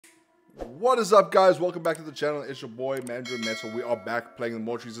What is up, guys? Welcome back to the channel. It's your boy Mandarin Metal. We are back playing the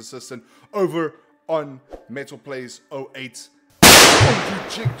Mortuary's assistant over on Metal Plays 08.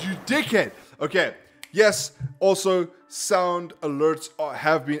 Oh, you dickhead. Okay, yes, also sound alerts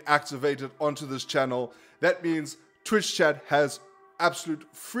have been activated onto this channel. That means Twitch chat has absolute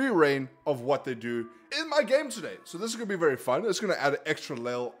free reign of what they do in my game today. So this is going to be very fun. It's going to add an extra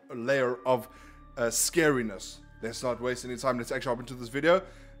layer of scariness. Let's not waste any time. Let's actually hop into this video.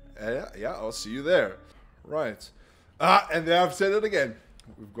 Yeah, I'll see you there. Right. And then I've said it again.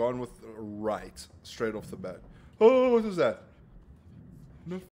 We've gone with right straight off the bat. Oh, what is that?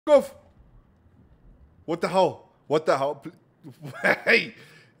 No, f off. What the hell? What the hell? Hey,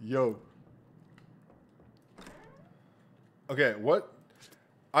 yo. Okay, what?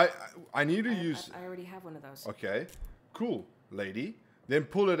 I need to use. I already have one of those. Okay, cool, lady. Then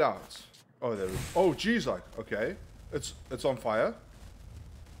pull it out. Oh, there. Oh, geez, like okay, it's on fire.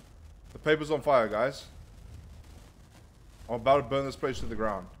 The paper's on fire, guys. I'm about to burn this place to the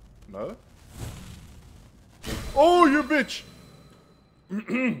ground. No? Oh, you bitch!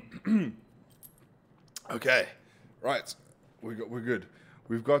 Okay, right. We're good.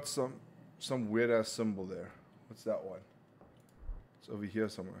 We've got some weird ass symbol there. What's that one? It's over here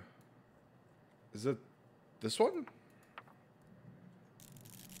somewhere. Is it this one?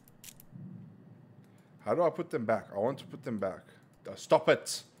 How do I put them back? I want to put them back. Stop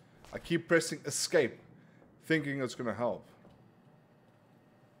it! I keep pressing escape, thinking it's gonna help.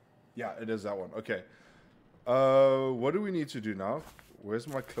 Yeah, it is that one. Okay. What do we need to do now? Where's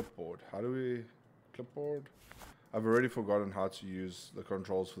my clipboard? How do we... Clipboard? I've already forgotten how to use the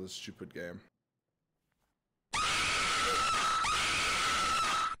controls for this stupid game.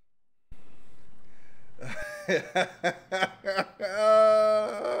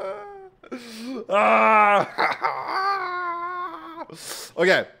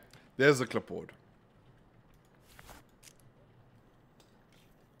 Okay. There's the clipboard.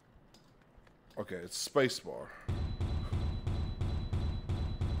 Okay, it's spacebar.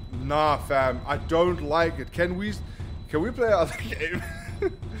 Nah, fam, I don't like it. Can we play other game?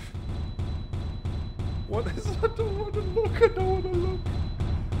 What is it? I don't want to look. I don't want to look.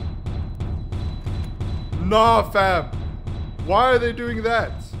 Nah, fam. Why are they doing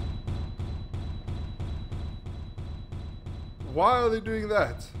that? Why are they doing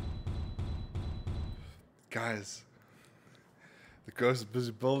that? Guys, the ghost is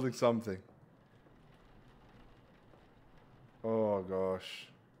busy building something. Oh gosh.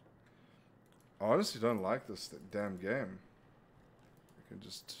 I honestly don't like this damn game. I can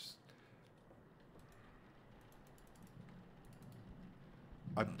just...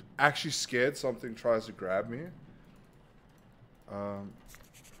 I'm actually scared something tries to grab me.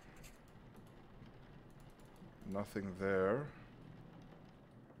 Nothing there.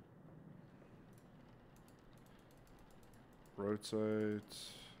 Rotate.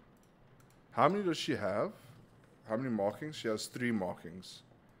 How many does she have? How many markings? She has 3 markings.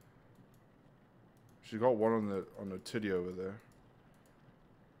 She got one on the titty over there.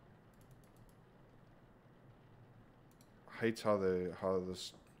 I hate how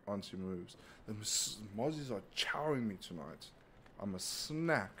this auntie moves. The mozzies are chowing me tonight. I'm a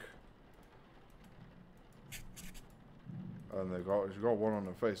snack. And she got one on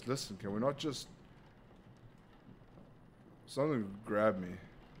her face. Listen, can we not just... Something grabbed me.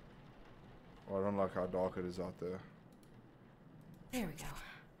 Oh, I don't like how dark it is out there. There we go.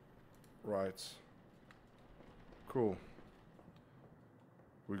 Right. Cool.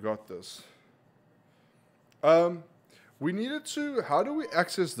 We got this. We needed to... How do we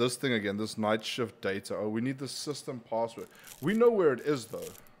access this thing again? This night shift data. Oh, we need the system password. We know where it is,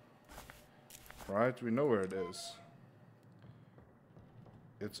 though. Right? We know where it is.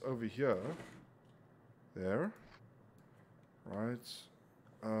 It's over here. There. Right.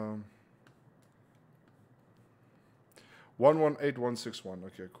 118161.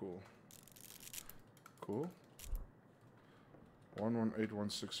 Okay, cool. Cool.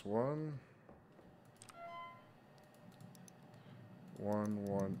 118161.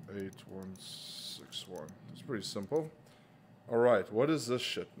 118161. It's pretty simple. Alright, what is this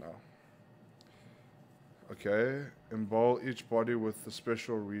shit now? Okay. Embowel each body with the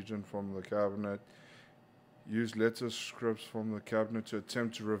special region from the cabinet. Use letter scripts from the cabinet to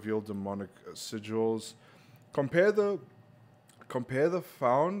attempt to reveal demonic sigils. Compare the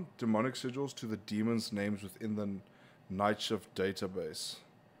found demonic sigils to the demons' names within the night shift database.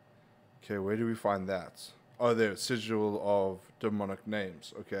 Okay, where do we find that? Oh, there, sigil of demonic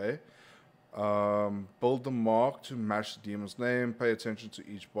names. Okay. Build the mark to match the demon's name. Pay attention to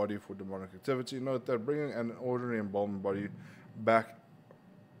each body for demonic activity. Note that bringing an ordinary embalmed body back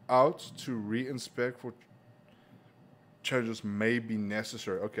out to re-inspect for changes may be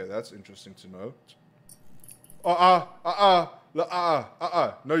necessary. Okay, that's interesting to know.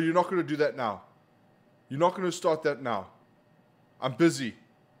 No, you're not going to do that now. You're not going to start that now. I'm busy.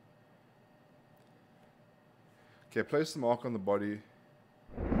 Okay, place the mark on the body.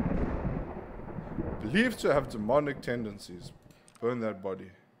 Believed to have demonic tendencies. Burn that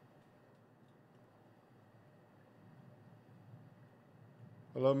body.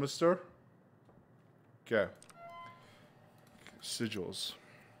 Hello, mister? Okay. Sigils.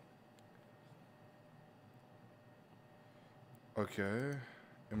 Okay.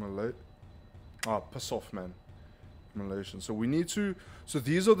 Immolate. Ah, piss off, man. Immolation. So we need to... So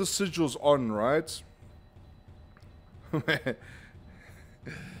these are the sigils on, right? Okay,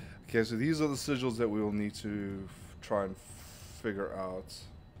 so these are the sigils that we will need to try and figure out.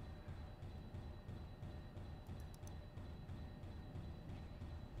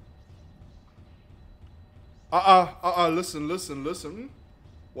 Listen.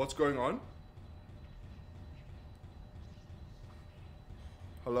 What's going on?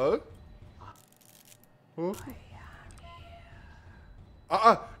 Hello?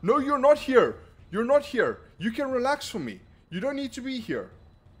 Huh? No, you're not here. You're not here. You can relax for me. You don't need to be here.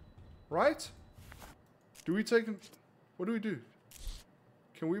 Right? Do we take... What do we do?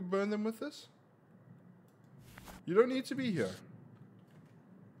 Can we burn them with this? You don't need to be here.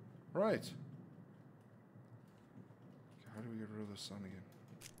 Right. How do we get rid of the sun again?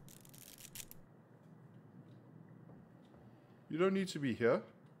 You don't need to be here.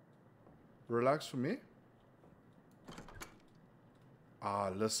 Relax for me. Ah,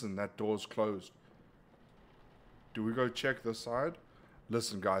 listen, that door's closed. Do we go check this side?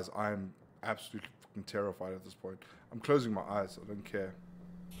 Listen, guys, I'm absolutely fucking terrified at this point. I'm closing my eyes. I don't care.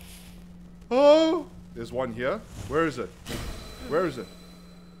 Oh! There's one here. Where is it? Where is it?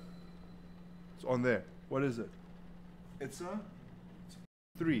 It's on there. What is it? It's a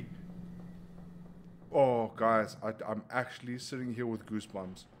 3. Oh, guys, I'm actually sitting here with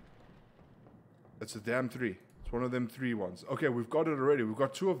goosebumps. It's a damn 3. It's one of them 3 ones. Okay, we've got it already. We've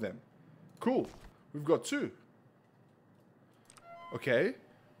got 2 of them. Cool. We've got 2. Okay.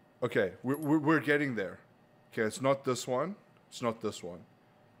 Okay, we're getting there. Okay, it's not this one. It's not this one.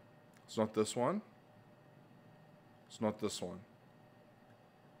 It's not this one. It's not this one.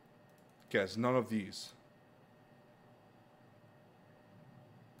 Okay, it's none of these.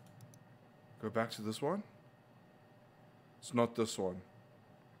 Go back to this one. It's not this one.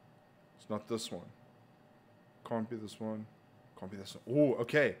 It's not this one. Can't be this one. Can't be this one. Oh,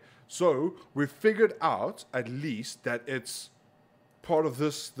 okay. So we figured out at least that it's part of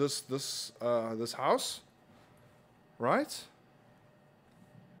this house, right?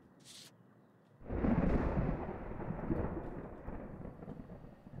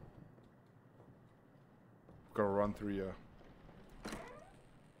 Gotta run through here.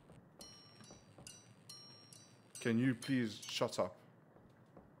 Can you please shut up?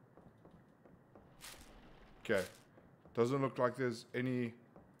 Okay. Doesn't look like there's any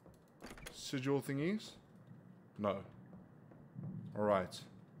sigil thingies. No. Alright.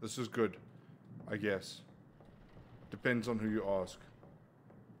 This is good, I guess. Depends on who you ask.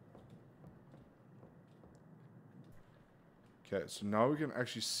 Okay, so now we can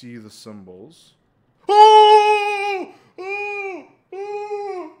actually see the symbols. Oh! Oh!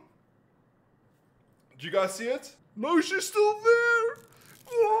 Oh! Did you guys see it? No, she's still there!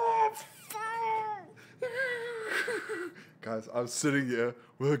 Oh, guys, I'm sitting here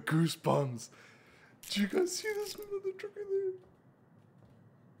with goosebumps. Did you guys see this mother trucker there?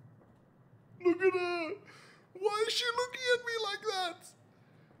 Look at her! Why is she looking at me like that?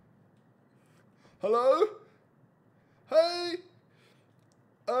 Hello? Hey!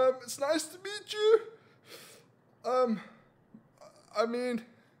 It's nice to meet you. I mean...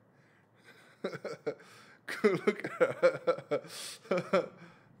 Look at her.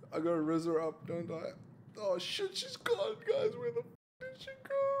 I gotta raise her up, don't I? Oh shit, she's gone, guys. Where the f did she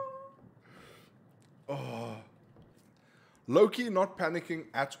go? Oh. Low-key not panicking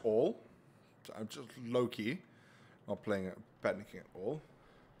at all. I'm just low-key not panicking at all.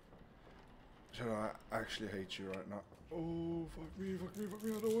 I actually hate you right now. Oh, fuck me. I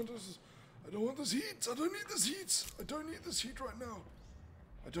don't want this. I don't want this heat. I don't need this heat. I don't need this heat right now.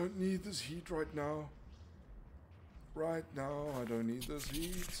 I don't need this heat right now. Right now, I don't need this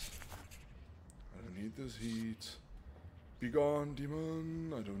heat. I don't need this heat. Be gone,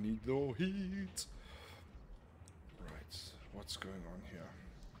 demon. I don't need no heat. Right, what's going on here?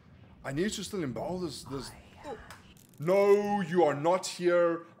 I need to still embowel this. Oh. No, you are not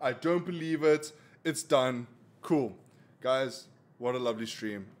here. I don't believe it. It's done. Cool. Guys, What a lovely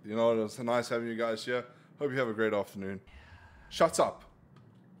stream. You know, it was nice having you guys here. Hope you have a great afternoon. Shut up.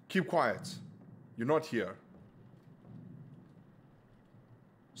 Keep quiet. You're not here.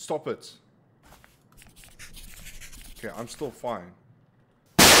 Stop it. Okay, I'm still fine.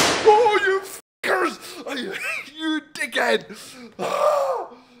 Oh, you fuckers! You dickhead!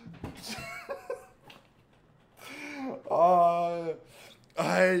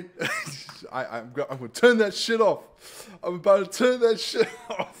 I'm gonna turn that shit off. I'm about to turn that shit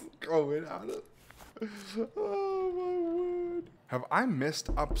off. Going out of. Oh my word! Have I messed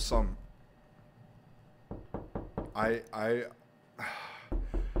up some? My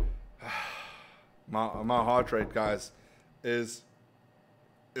heart rate, guys, is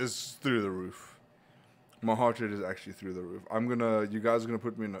through the roof. My heart rate is actually through the roof. You guys are gonna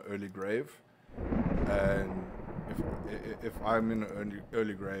put me in an early grave, and if I'm in an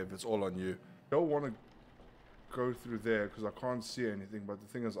early grave, it's all on you. I don't want to go through there because I can't see anything. But the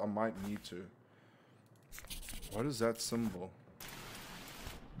thing is, I might need to. What is that symbol?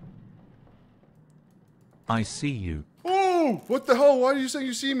 I see you. Oh, what the hell? Why are you saying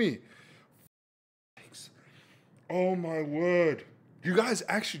you see me? Thanks. Oh my word! You guys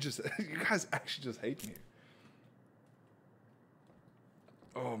actually just hate me.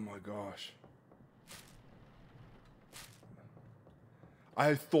 Oh my gosh!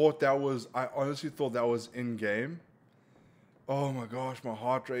 I honestly thought that was in game. Oh my gosh, my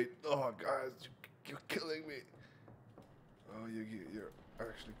heart rate. Oh guys, you're killing me. Oh, you're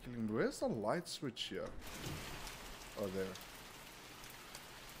actually killing me. Where's the light switch here? Oh, there.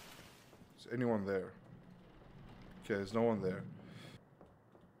 Is anyone there? Okay, there's no one there.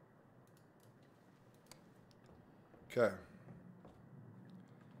 Okay.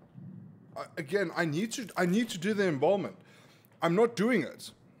 Again, I need to do the embalmment. I'm not doing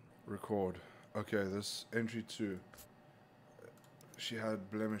it. Record. Okay, this entry 2. She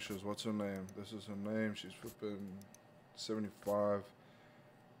had blemishes. What's her name? This is her name. She's flipping 75.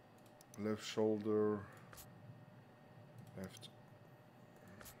 Left shoulder. Left.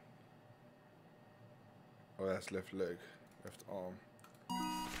 Oh, that's left leg. Left arm.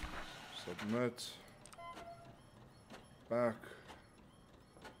 Submit. Back.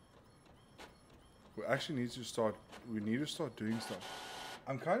 We actually need to start. We need to start doing stuff.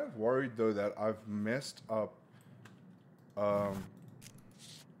 I'm kind of worried though that I've messed up.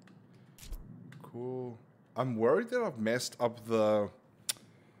 Cool. I'm worried that I've messed up the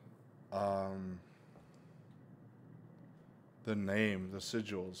name, the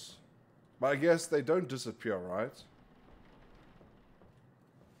sigils. But I guess they don't disappear, right?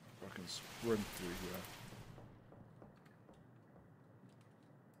 I can sprint through here.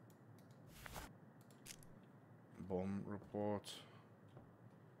 Bomb report.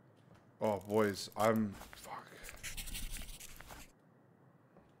 Oh, boys, fuck.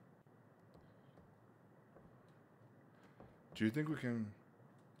 Do you think we can...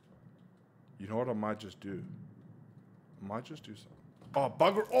 You know what I might just do? I might just do something. Oh,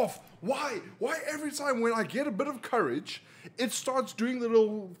 bugger off! Why? Why every time when I get a bit of courage, it starts doing the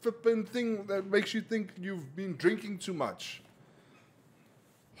little flipping thing that makes you think you've been drinking too much?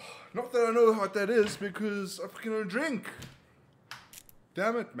 Not that I know what that is, because I fucking don't drink.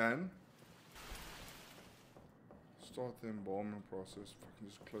 Damn it, man. Start the embalming process. Fucking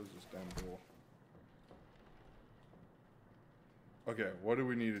just close this damn door. Okay, what do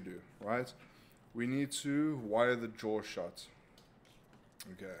we need to do, right? We need to wire the jaw shut.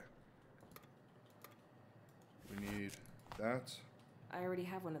 Okay. We need that. I already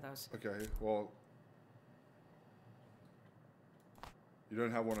have one of those. Okay, well... You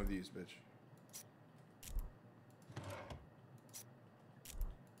don't have one of these, bitch.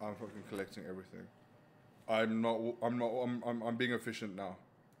 I'm fucking collecting everything. I'm being efficient now.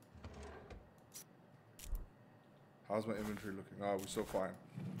 How's my inventory looking? Oh, we're so fine.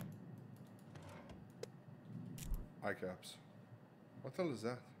 Eye caps. What the hell is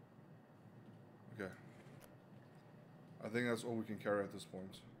that? Okay. I think that's all we can carry at this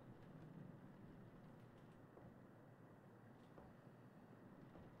point.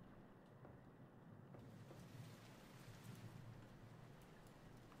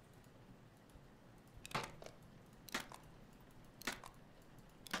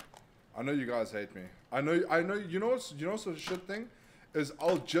 I know you guys hate me. I know, you know what's the shit thing? Is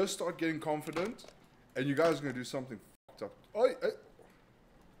I'll just start getting confident and you guys are gonna do something fucked up. Oi, oi.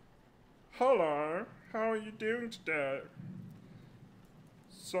 Hello, how are you doing today?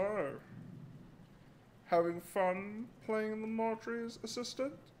 So, having fun playing in the Mortuary's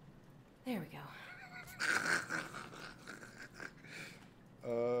assistant? There we go.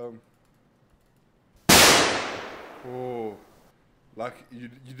 Oh. Like, you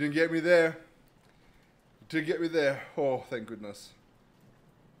didn't get me there. You didn't get me there. Oh, thank goodness.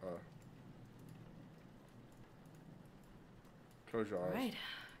 Close your eyes. All right.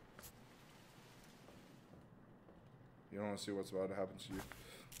 You don't want to see what's about to happen to you.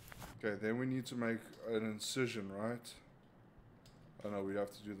 Okay, then we need to make an incision, right? Oh no, we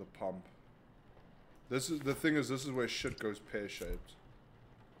have to do the pump. This is the thing, is this is where shit goes pear-shaped.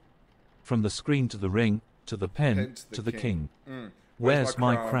 From the screen to the ring, to the pen, to the king. Where's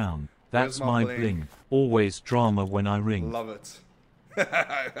my crown? That's my bling. Always drama when I ring. Love it.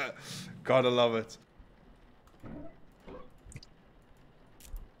 Gotta love it.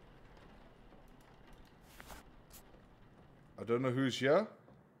 I don't know who's here,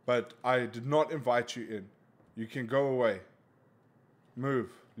 but I did not invite you in. You can go away. Move.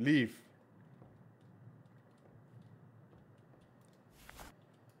 Leave.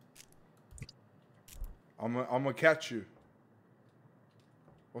 I'm gonna catch you.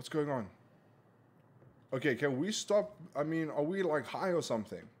 What's going on? Okay, can we stop? I mean, are we like high or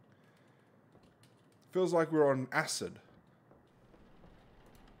something? Feels like we're on acid.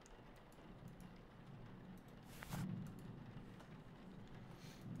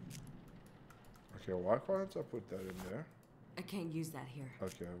 Okay, why can't I put that in there? I can't use that here.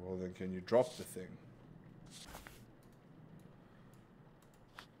 Okay, well then can you drop the thing?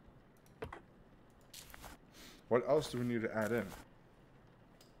 What else do we need to add in?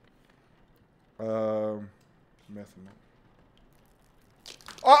 Methanol.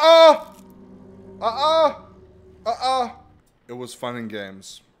 It was fun and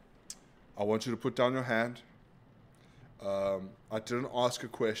games. I want you to put down your hand. I didn't ask a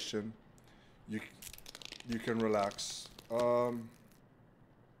question. You can relax. Oh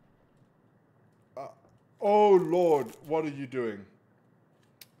Lord, what are you doing?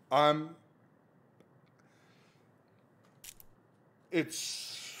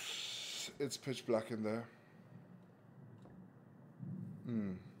 It's pitch black in there.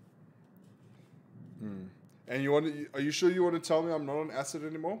 And are you sure you want to tell me I'm not on acid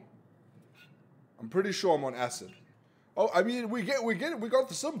anymore? I'm pretty sure I'm on acid. Oh, I mean, we got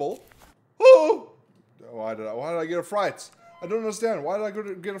the symbol. Oh! Why did I get a fright? I don't understand. Why did I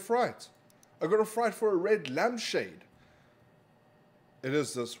get a fright? I got a fright for a red lampshade. It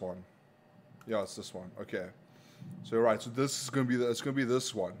is this one. Yeah, it's this one. Okay. So you're right. So this is gonna be it's gonna be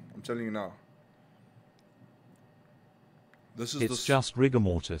this one. I'm telling you now. This is. It's just rigor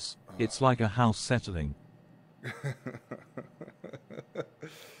mortis. It's like a house settling.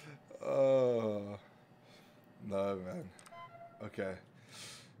 Oh no, man. Okay.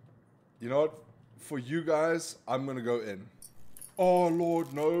 You know what? For you guys, I'm gonna go in. Oh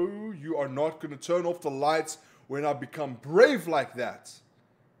Lord, no! You are not gonna turn off the lights when I become brave like that.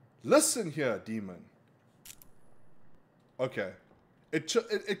 Listen here, demon. Okay,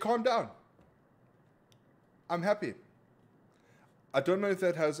 it calmed down. I'm happy. I don't know if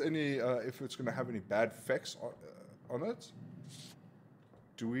that has any, if it's gonna have any bad effects on it.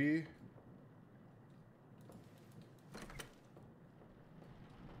 Do we?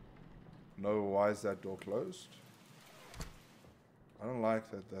 No, why is that door closed? I don't like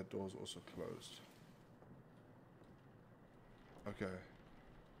that that door is also closed. Okay.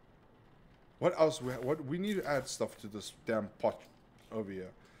 What else? What we need to add stuff to this damn pot over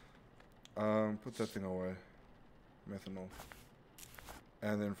here. Put that thing away. Methanol.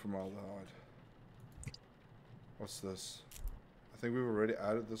 And then formaldehyde. What's this? I think we've already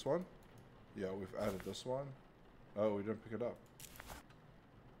added this one. Yeah, we've added this one. Oh, we didn't pick it up.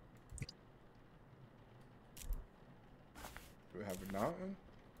 Do we have it now?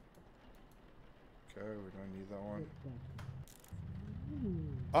 Okay, we don't need that one.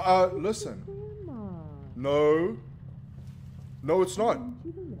 Listen. No. No, it's not.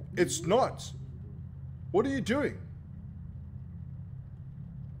 It's not. What are you doing?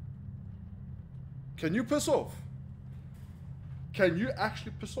 Can you piss off? Can you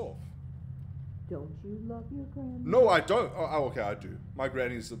actually piss off? Don't you love your granny? No, I don't. Oh, okay, I do. My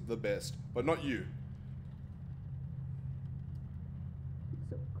granny's the best, but not you.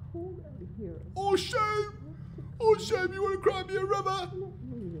 It's so cold out here. Oh, shame! Oh, shame, you want to cry me a river?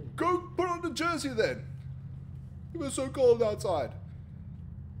 Really? Go put on the jersey then. It was so cold outside.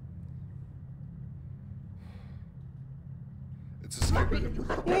 It's a secret.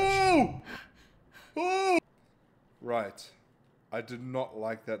 Oh! Oh! Right. I did not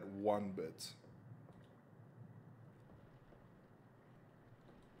like that one bit.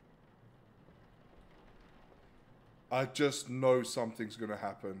 I just know something's gonna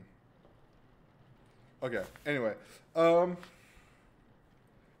happen. Okay, anyway. Have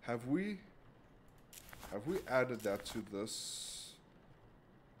we added that to this?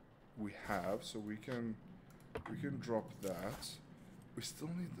 we have, so we can drop that. We still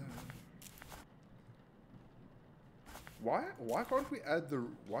need that. Why can't we add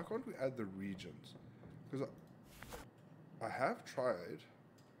the regions? Because I have tried.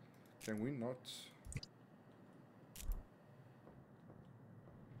 Can we not?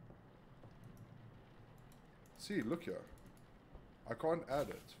 See, look here. I can't add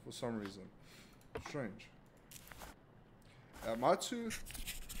it for some reason. Strange. Matsu.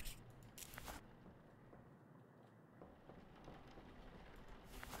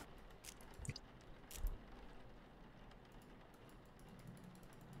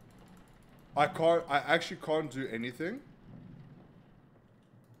 I actually can't do anything.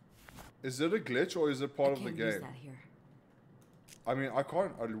 Is it a glitch or is it part of the game? Use that here. I mean, I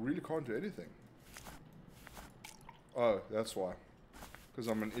really can't do anything. Oh, that's why. Because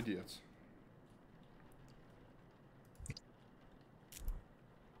I'm an idiot.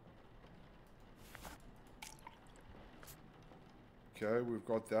 Okay, we've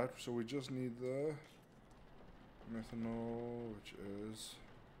got that. So we just need the methanol, which is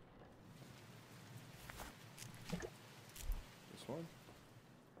this one.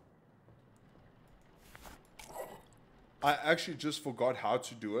 I actually just forgot how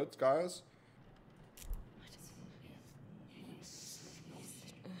to do it, guys.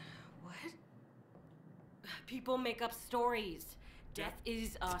 What? People make up stories. Death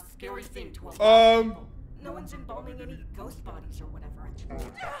is a scary thing to a lot of people. No one's embalming any ghost bodies or whatever.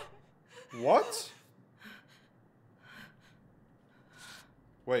 What?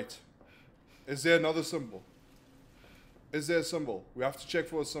 Wait. Is there another symbol? Is there a symbol? We have to check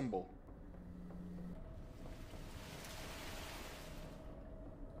for a symbol.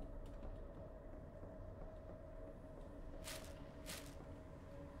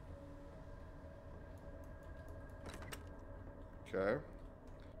 Okay.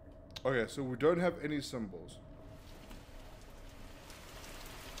 Okay, so we don't have any symbols.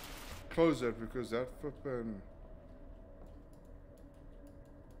 Close it because that flippin'...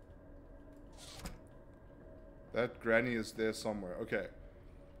 That granny is there somewhere. Okay.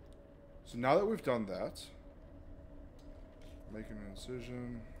 So now that we've done that, make an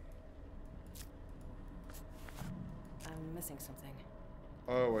incision. I'm missing something.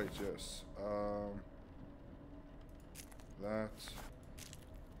 Oh wait, yes. That.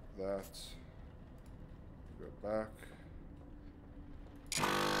 Go back.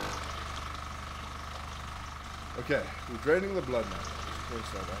 Okay, we're draining the blood now. Let's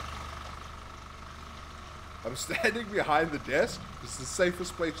close that up. I'm standing behind the desk. It's the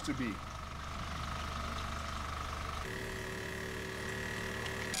safest place to be.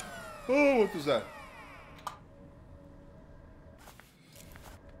 Oh, what was that?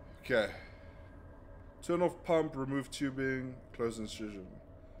 Okay. Turn off pump, remove tubing, close incision.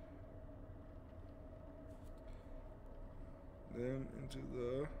 Then into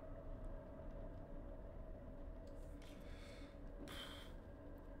the...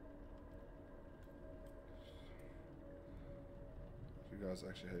 You guys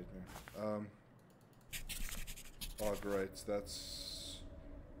actually hate me. Oh great, that's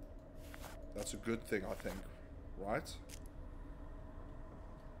a good thing, I think, right?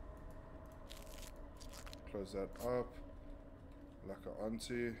 Close that up. Like a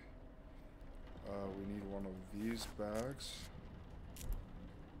auntie. We need one of these bags.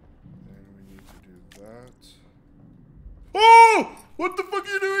 Then we need to do that. Oh! What the fuck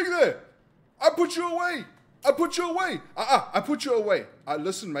are you doing there? I put you away. I put you away. I put you away.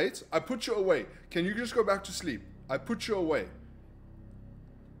 Listen, mate. I put you away. Can you just go back to sleep? I put you away.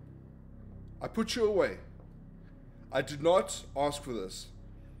 I put you away. I did not ask for this.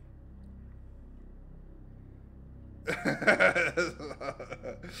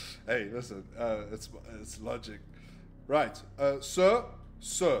 Hey, listen. It's logic. Right. Sir.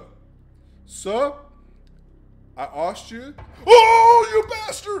 I asked you. Oh, you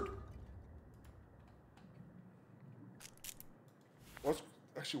bastard!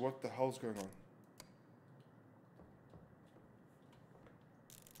 What the hell's going on?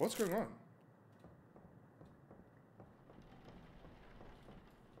 What's going on?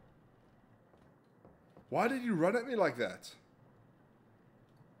 Why did you run at me like that?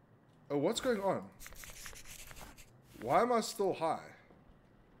 Oh, what's going on? Why am I still high?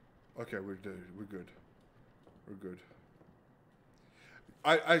 Okay, we're good. We're good.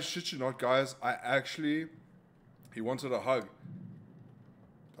 I shit you not, guys. He wanted a hug.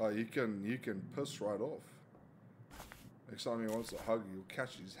 He can piss right off. Next time he wants a hug, you'll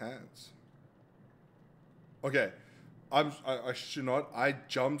catch his hands. Okay. I shit you not. I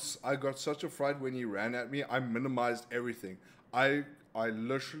got such a fright when he ran at me. I minimized everything. I I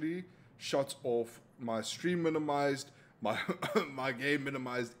literally shut off my stream minimized, my my game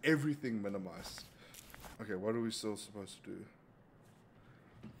minimized, everything minimized. Okay, what are we still supposed to do?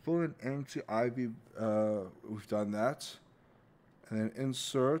 Fill an empty IV. We've done that, and then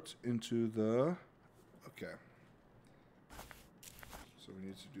insert into the. Okay. So we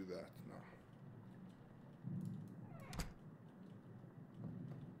need to do that now.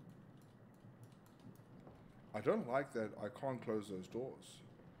 I don't like that I can't close those doors.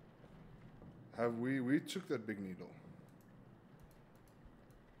 Have we took that big needle.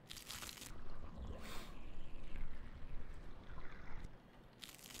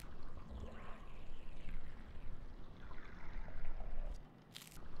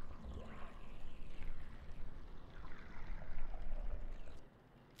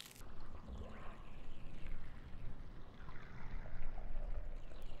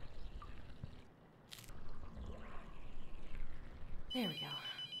 There we go.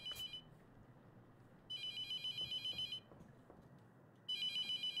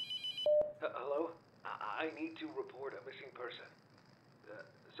 Hello? I need to report a missing person.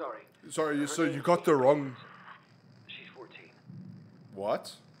 Sorry. Sorry, so you got the wrong. She's 14.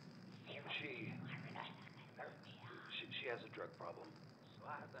 What? She has a drug problem.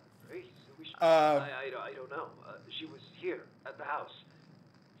 I don't know. She was here at the house.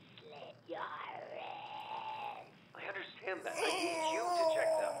 Slit your wrist. I understand that. I need you to check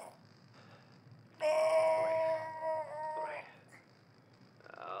them. All right.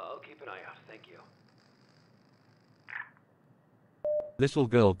 I'll keep an eye out. Thank you. Little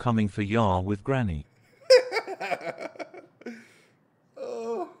girl coming for Yar with Granny.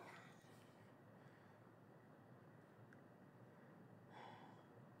 Oh.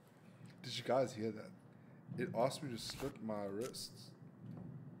 Did you guys hear that? It asked me to slit my wrists.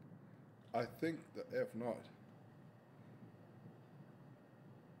 I think the F not.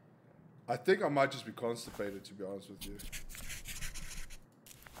 I think I might just be constipated, to be honest with you.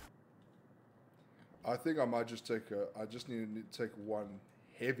 I think I might just take I just need to take one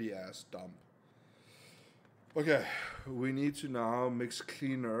heavy ass dump. Okay, we need to now mix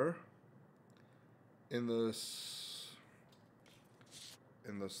cleaner in this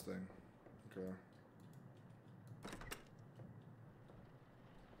thing. Okay.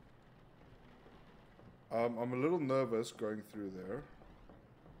 I'm a little nervous going through there.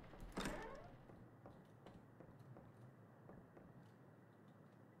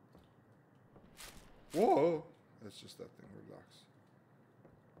 Whoa! It's just that thing. Relax.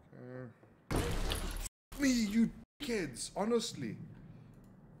 Me, you kids, honestly.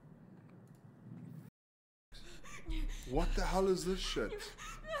 What the hell is this shit?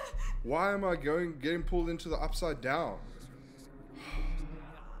 Why am I getting pulled into the upside down?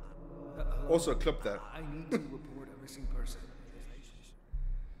 Also, clip that. I need to report a missing person.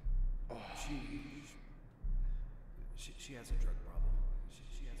 Oh. She has a drug problem.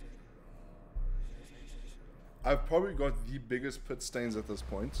 She has a drug problem. I've probably got the biggest pit stains at this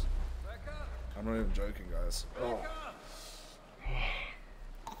point. I'm not even joking, guys. Oh.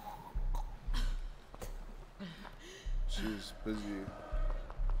 She's busy.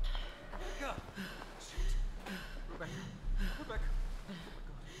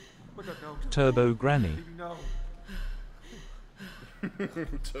 Turbo Granny. No.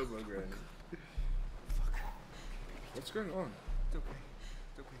 Turbo Granny. Fuck. What's going on? It's okay.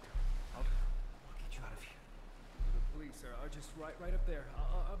 It's okay. I'll get you out of here. The police are just right up there.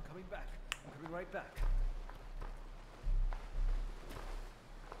 I'm coming back. I'm coming right back.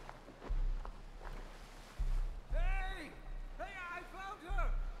 Hey! Hey, I found her!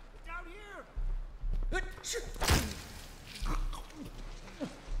 Down here!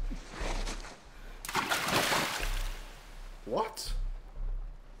 What?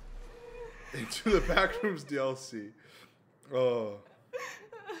 Into the Backrooms DLC. Oh.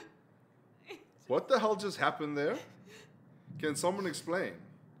 What the hell just happened there? Can someone explain?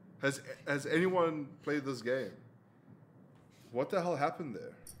 Has anyone played this game? What the hell happened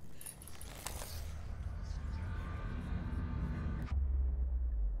there?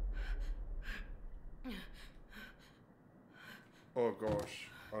 Oh gosh,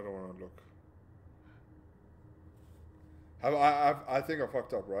 I don't want to look. I think I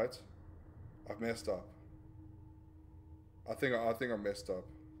fucked up, right? I've messed up. I think I messed up.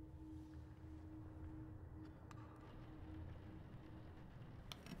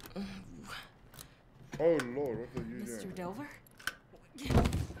 Oh Lord, what are you doing? Mr. Dover?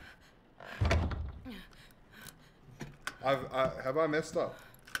 Have I messed up?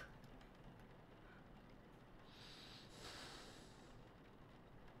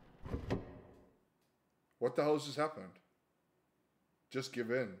 What the hell just happened? Just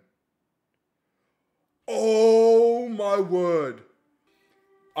give in. Oh my word.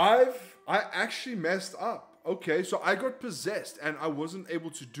 I actually messed up. Okay, so I got possessed and I wasn't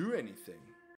able to do anything.